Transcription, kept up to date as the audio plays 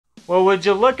Well, would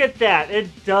you look at that?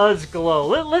 It does glow.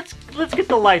 Let's get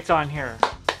the lights on here.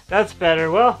 That's better.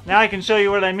 Well, now I can show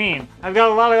you what I mean. I've got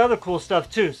a lot of other cool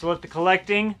stuff too, so let the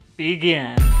collecting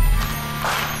begin.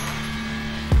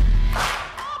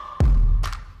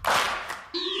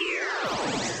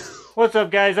 What's up,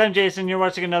 guys? I'm Jason. You're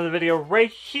watching another video right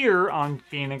here on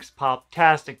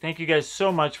PhoenixPOPtastic. Thank you guys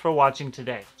so much for watching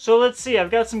today. So let's see.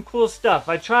 I've got some cool stuff.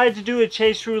 I tried to do a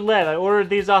chase roulette. I ordered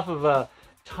these off of a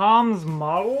Tom's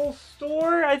Model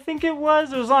store, I think it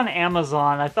was. It was on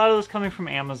Amazon. I thought it was coming from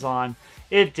Amazon.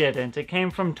 It didn't. It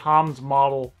came from Tom's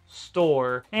Model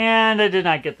store, and I did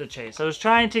not get the chase. I was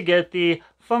trying to get the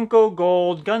Funko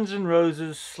Gold Guns N'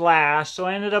 Roses Slash, so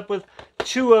I ended up with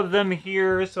 2 of them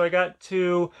here, so I got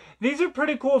 2. These are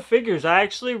pretty cool figures. I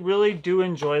actually really do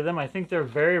enjoy them. I think they're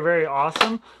very, very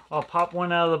awesome. I'll pop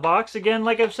one out of the box. Again,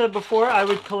 like I've said before, I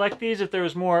would collect these if there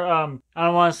was more, I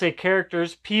don't want to say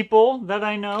characters, people that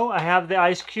I know. I have the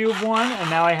Ice Cube one, and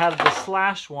now I have the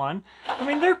Slash one. I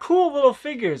mean, they're cool little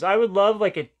figures. I would love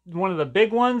like one of the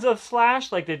big ones of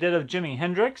Slash, like they did of Jimi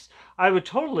Hendrix. I would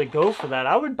totally go for that.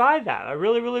 I would buy that. I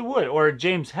really, really would. Or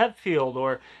James Hetfield,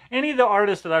 or any of the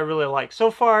artists that I really like. So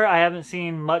far, I haven't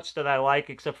seen much that I like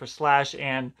except for Slash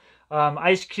and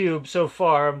Ice Cube so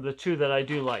far, the 2 that I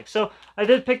do like. So I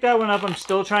did pick that one up. I'm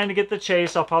still trying to get the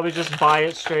chase. I'll probably just buy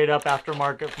it straight up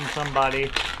aftermarket from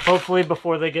somebody, hopefully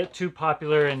before they get too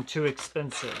popular and too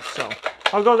expensive. So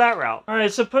I'll go that route. All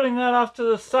right, so putting that off to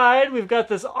the side, we've got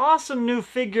this awesome new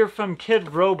figure from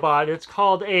Kid Robot. It's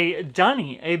called a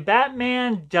Dunny, a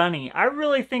Batman Dunny. I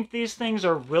really think these things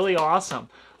are really awesome.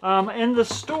 In the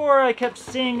store, I kept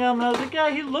seeing them, and I was like,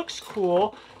 yeah, he looks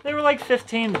cool. They were like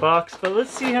 15 bucks, but let's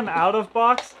see him out of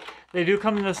box. They do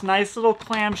come in this nice little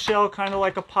clamshell, kind of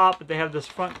like a pop, but they have this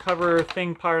front cover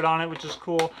thing part on it, which is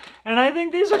cool. And I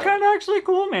think these are kind of actually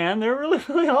cool, man. They're really,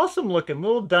 really awesome looking.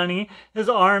 Little Dunny. His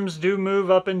arms do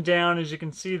move up and down, as you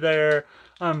can see there.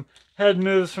 Head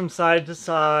moves from side to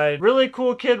side. Really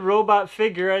cool Kid Robot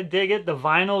figure. I dig it. The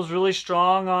vinyl's really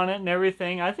strong on it and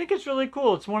everything. I think it's really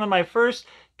cool. It's one of my first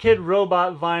Kid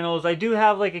Robot vinyls. I do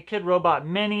have like a Kid Robot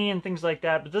Mini and things like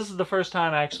that, but this is the first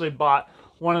time I actually bought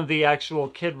one of the actual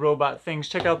Kid Robot things.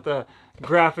 Check out the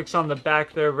graphics on the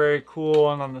back there, very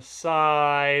cool, and on the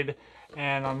side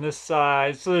and on this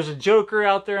side. So there's a Joker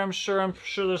out there, I'm sure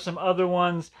there's some other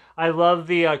ones. I love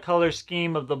the color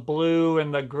scheme of the blue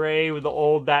and the gray with the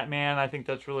old Batman. I think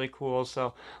that's really cool.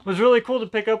 So it was really cool to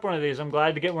pick up one of these. I'm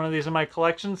glad to get one of these in my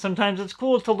collection. Sometimes it's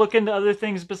cool to look into other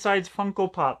things besides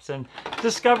Funko Pops and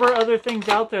discover other things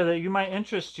out there that you might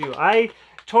interest you. I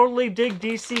totally dig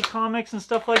DC Comics and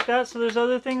stuff like that, so there's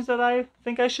other things that I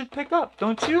think I should pick up,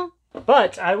 don't you?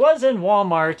 But I was in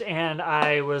Walmart, and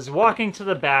I was walking to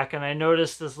the back, and I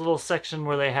noticed this little section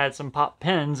where they had some pop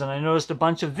pins, and I noticed a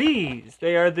bunch of these.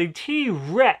 They are the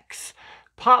T-Rex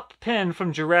pop pin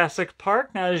from Jurassic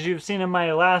Park. Now, as you've seen in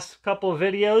my last couple of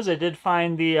videos, I did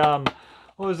find the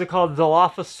what was it called?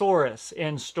 Dilophosaurus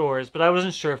in stores, but I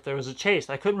wasn't sure if there was a chase.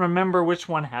 I couldn't remember which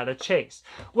one had a chase.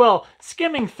 Well,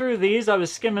 skimming through these, I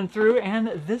was skimming through, and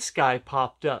this guy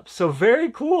popped up. So very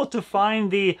cool to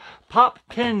find the pop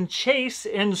pin chase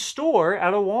in store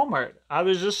at a Walmart. I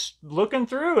was just looking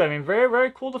through. I mean, very,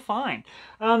 very cool to find.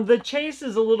 The chase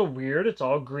is a little weird. It's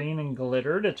all green and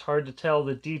glittered. It's hard to tell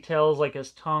the details, like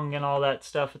his tongue and all that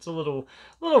stuff. It's a little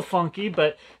funky,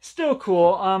 but still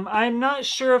cool. I'm not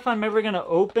sure if I'm ever going to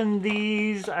open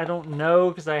these. I don't know,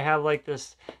 because I have like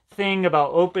this thing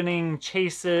about opening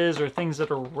chases or things that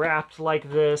are wrapped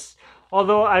like this.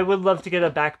 Although I would love to get a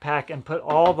backpack and put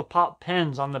all the pop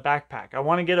pins on the backpack. I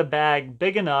want to get a bag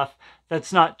big enough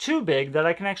that's not too big that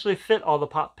I can actually fit all the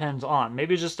pop pins on.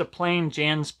 Maybe just a plain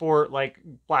JanSport like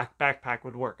black backpack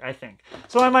would work, I think.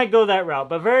 So I might go that route.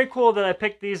 But very cool that I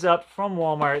picked these up from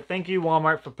Walmart. Thank you,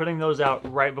 Walmart, for putting those out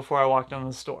right before I walked in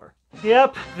the store.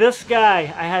 Yep, this guy,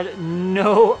 I had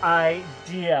no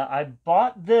idea. I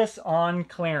bought this on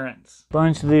clearance.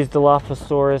 Bunch of these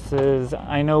Dilophosauruses.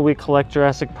 I know we collect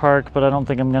Jurassic Park, but I don't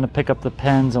think I'm gonna pick up the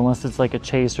pens unless it's like a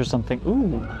chase or something.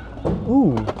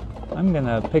 Ooh, I'm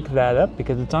gonna pick that up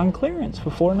because it's on clearance for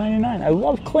 $4.99. I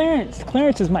love clearance.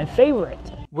 Clearance is my favorite.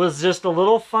 Was just a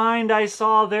little find I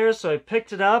saw there, so I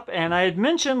picked it up. And I had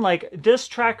mentioned like disc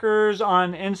trackers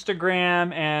on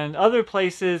Instagram and other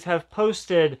places have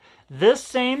posted this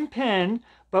same pin,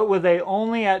 but with a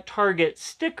only at Target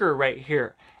sticker right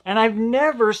here. And I've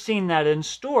never seen that in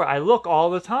store. I look all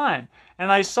the time.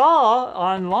 And I saw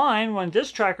online on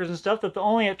disc trackers and stuff that the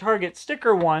only at Target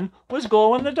sticker one was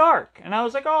glow in the dark. And I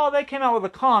was like, oh, they came out with a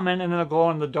common and then a glow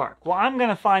in the dark. Well, I'm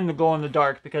going to find the glow in the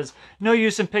dark because no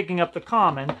use in picking up the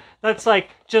common. That's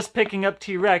like just picking up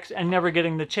T-Rex and never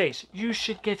getting the chase. You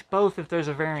should get both if there's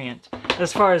a variant,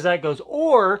 as far as that goes.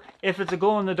 Or if it's a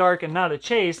glow in the dark and not a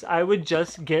chase, I would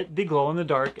just get the glow in the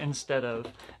dark instead of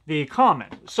the common.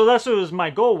 So that's what my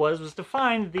goal was to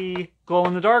find the glow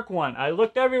in the dark one. I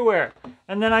looked everywhere.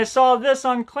 And then I saw this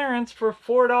on clearance for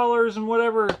 $4 and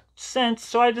whatever cents,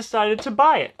 so I decided to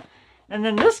buy it. And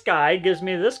then this guy gives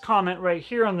me this comment right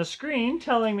here on the screen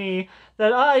telling me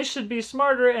that I should be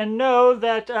smarter and know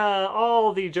that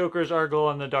all the Jokers are glow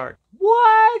in the dark.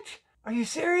 What? Are you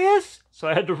serious? So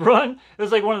I had to run. It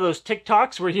was like one of those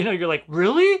TikToks where, you know, you're like,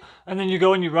 really? And then you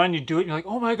go and you run, you do it, and you're like,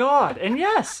 oh my God. And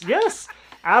yes,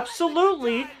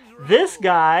 absolutely. This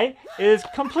guy is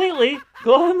completely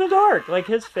glow in the dark. Like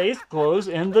his face glows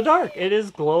in the dark. It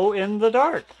is glow in the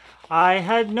dark. I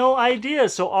had no idea.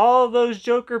 So all of those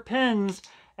Joker pins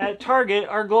at Target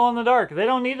are glow in the dark. They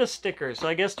don't need a sticker. So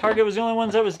I guess Target was the only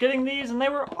ones that was getting these and they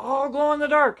were all glow in the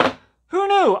dark. Who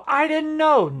knew? I didn't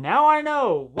know. Now I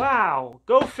know. Wow.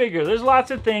 Go figure. There's lots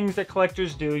of things that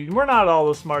collectors do. We're not all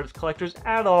the smartest collectors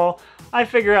at all. I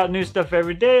figure out new stuff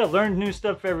every day. I learn new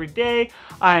stuff every day.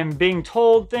 I'm being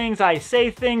told things. I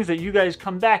say things that you guys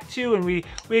come back to, and we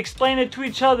explain it to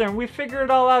each other, and we figure it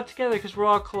all out together because we're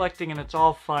all collecting, and it's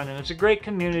all fun, and it's a great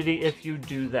community if you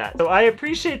do that. So I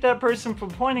appreciate that person for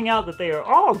pointing out that they are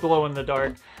all glow in the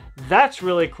dark. That's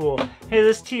really cool. Hey,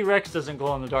 this T-Rex doesn't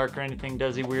glow in the dark or anything,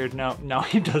 does he? Weird. No,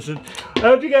 he doesn't. I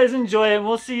hope you guys enjoy it, and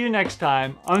we'll see you next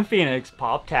time on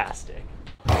PhoenixPOPtastic.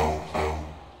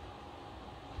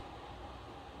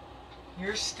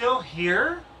 You're still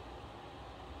here?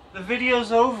 The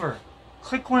video's over.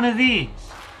 Click one of these.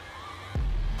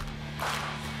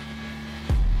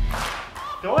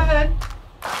 Go ahead.